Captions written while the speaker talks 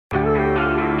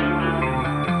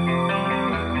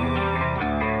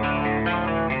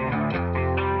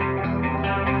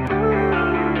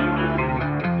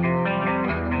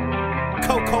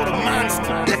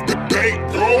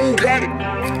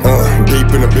Deep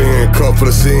in the bin, cup full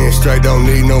of sin, straight don't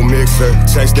need no mixer.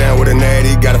 Chase down with a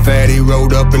natty, got a fatty,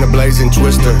 rolled up in a blazing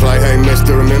twister. Play, hey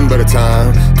mister, remember the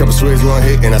time. Couple swigs, one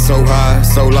hit, and I so high.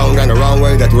 So long, got the wrong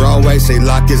way, that the wrong way. Say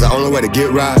lock is the only way to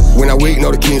get right. When I weak,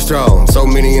 know the king strong. So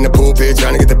many in the pulpit,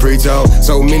 trying to get the preach on.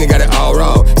 So many got it all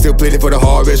wrong. Still pleading for the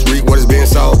harvest, reap what has been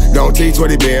sown. Don't teach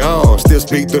what he been on. Still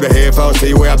speak through the headphones, tell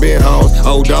you where I been home.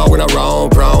 Old dog when I'm wrong,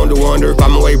 prone to wonder if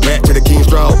I'm my way back to the king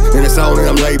strong. In the zone and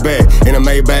I'm laid back, in a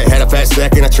Maybach, had a fat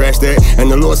sack and I trashed that. And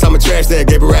the Lord saw me trash that,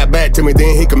 gave it right back to me,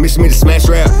 then he commissioned me to smash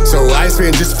rap. So I ain't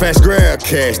spend just a fast grab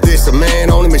cash. This a man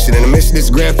on a mission, and the mission is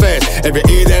to grab fast. Every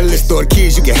ear that list, throw the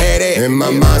kids, you can have that. In my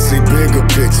mind see bigger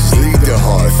pictures, lead the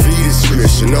heart, feed the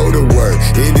scripture, know the word.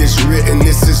 It is written,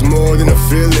 this is more than a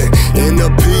feeling. In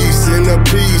the peace, in the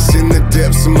peace, in the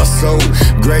depths of my soul.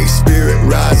 Great spirit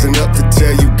rising up to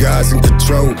tell you God's in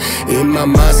control. In my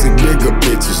mind see bigger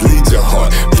pictures, lead your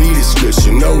heart, feed the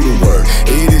scripture, know the word.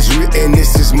 It is written,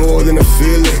 this is more than a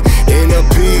feeling. In a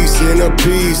peace, in a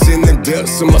peace, in the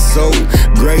depths of my soul.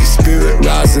 Great spirit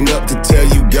rising up to tell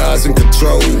you God's in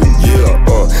control. Yeah,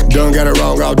 done got it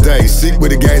wrong all day. Sick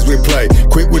with the games we play.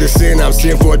 Quick with the sin, I'm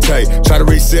sin for a take. Try to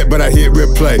reset, but I hit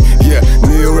replay. Yeah,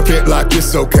 kneel, repent like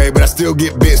it's okay, but I still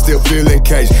get bit, still feel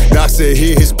encaged. Doc said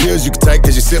here, his pills you can take,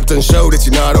 cause your symptoms show that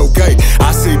you're not okay.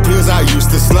 I see pills I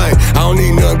used to slay. I don't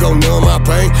need none, go numb my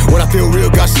pain. When I feel real,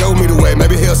 God showed me the way.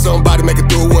 Maybe he'll somebody make it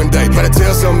through one day. Better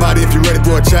tell somebody if you're ready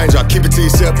for a change. I'll keep it to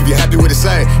yourself if you're happy with the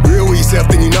same. Real with yourself,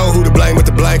 then you know who to blame. But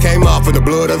the blame came off in the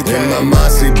blood of the king. In my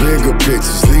mind see bigger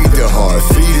pictures, lead the heart,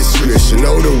 feed the scripture,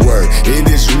 know the word. It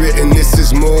is written, this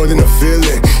is more than a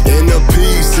feeling. In a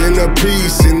peace, in a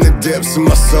peace, in the depths of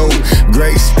my soul.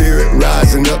 Great spirit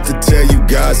rising up to tell you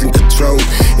God's in control.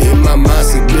 In my mind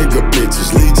see bigger pictures,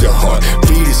 lead your heart,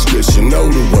 feed the scripture, know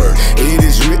the word. It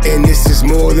is written, this is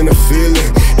more than a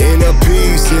feeling. In a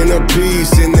peace, in a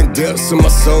peace, in the depths of my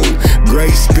soul.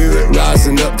 Great spirit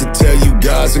rising up to tell you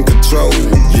God's in control.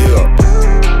 Yeah.